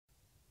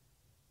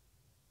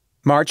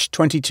March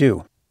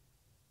 22.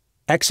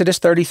 Exodus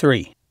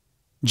 33,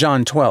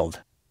 John 12,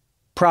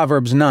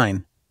 Proverbs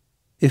 9,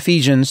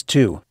 Ephesians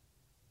 2.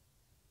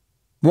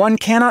 One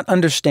cannot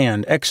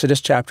understand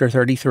Exodus chapter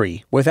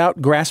 33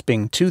 without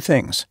grasping two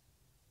things.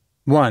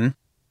 1.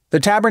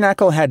 The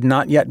tabernacle had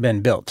not yet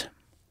been built.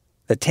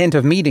 The tent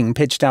of meeting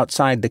pitched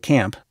outside the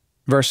camp,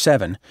 verse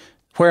 7,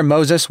 where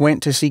Moses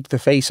went to seek the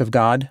face of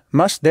God,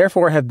 must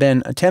therefore have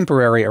been a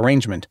temporary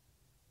arrangement.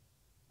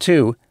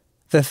 2.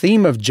 The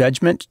theme of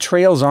judgment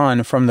trails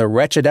on from the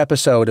wretched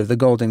episode of the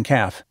golden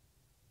calf.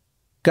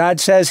 God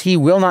says He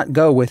will not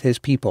go with His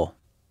people.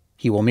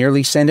 He will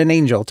merely send an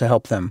angel to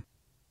help them.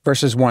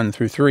 Verses 1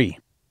 through 3.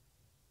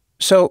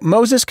 So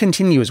Moses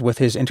continues with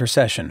his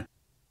intercession.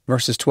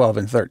 Verses 12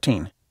 and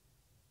 13.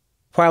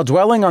 While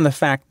dwelling on the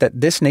fact that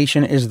this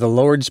nation is the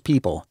Lord's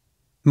people,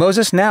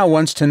 Moses now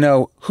wants to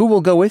know who will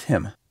go with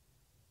him.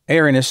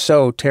 Aaron is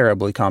so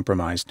terribly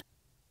compromised.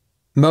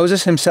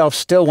 Moses himself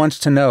still wants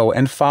to know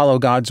and follow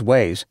God's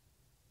ways.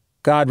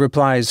 God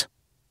replies,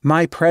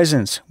 "My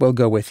presence will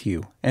go with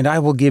you, and I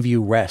will give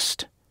you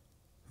rest."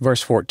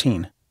 Verse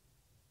 14.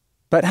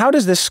 But how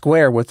does this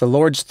square with the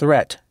Lord's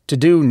threat to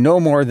do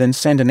no more than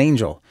send an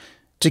angel,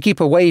 to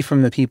keep away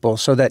from the people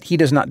so that He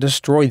does not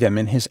destroy them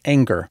in His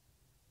anger?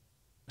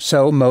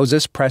 So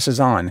Moses presses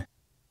on.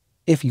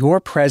 "If your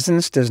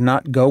presence does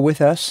not go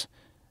with us,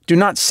 do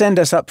not send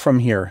us up from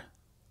here,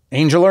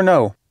 angel or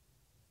no."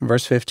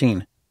 Verse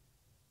 15.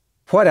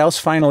 What else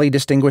finally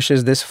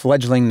distinguishes this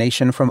fledgling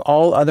nation from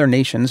all other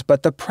nations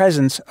but the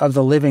presence of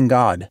the living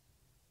God?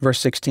 Verse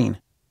 16.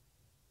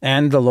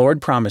 And the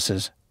Lord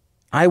promises,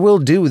 "I will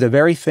do the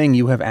very thing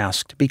you have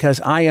asked,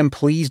 because I am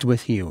pleased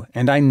with you,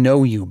 and I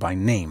know you by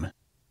name."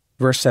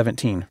 Verse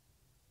 17.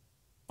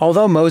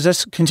 Although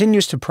Moses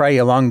continues to pray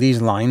along these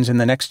lines in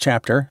the next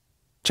chapter,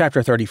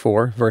 chapter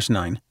 34, verse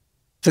 9,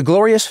 the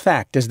glorious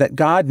fact is that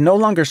God no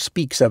longer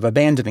speaks of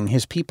abandoning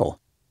His people.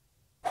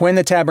 When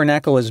the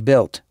tabernacle is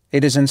built,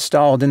 it is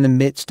installed in the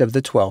midst of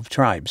the 12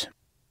 tribes.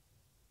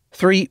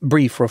 3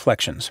 brief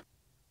reflections.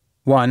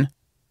 1.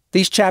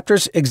 These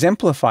chapters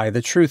exemplify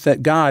the truth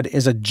that God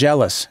is a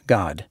jealous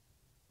God.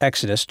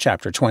 Exodus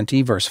chapter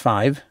 20, verse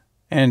 5,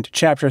 and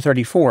chapter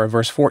 34,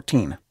 verse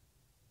 14.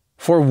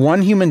 For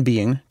one human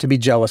being to be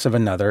jealous of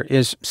another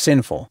is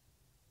sinful.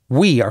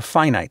 We are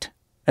finite,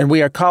 and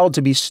we are called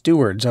to be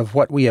stewards of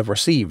what we have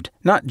received,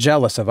 not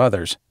jealous of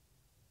others.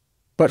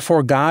 But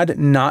for God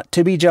not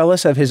to be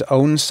jealous of His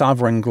own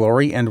sovereign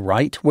glory and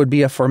right would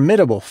be a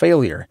formidable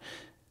failure.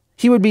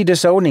 He would be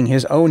disowning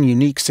His own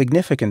unique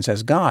significance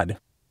as God,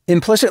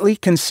 implicitly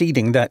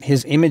conceding that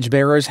His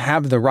image-bearers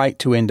have the right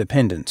to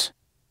independence.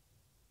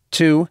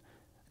 2.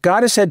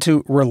 God is said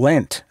to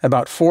relent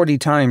about 40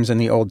 times in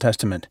the Old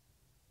Testament.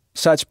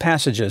 Such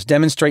passages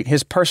demonstrate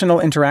His personal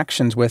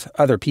interactions with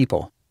other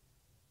people.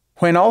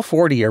 When all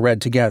 40 are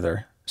read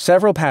together,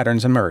 several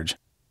patterns emerge,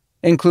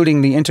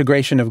 including the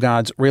integration of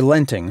God's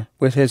relenting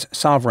with His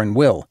sovereign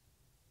will.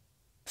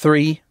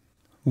 3.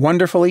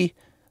 Wonderfully,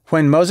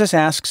 when Moses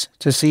asks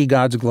to see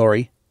God's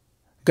glory,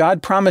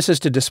 God promises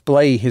to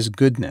display His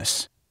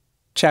goodness.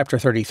 Chapter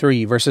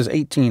 33, verses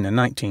 18 and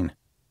 19.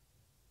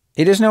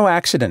 It is no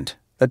accident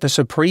that the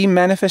supreme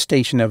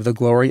manifestation of the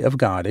glory of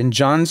God in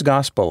John's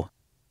Gospel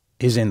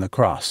is in the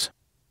cross.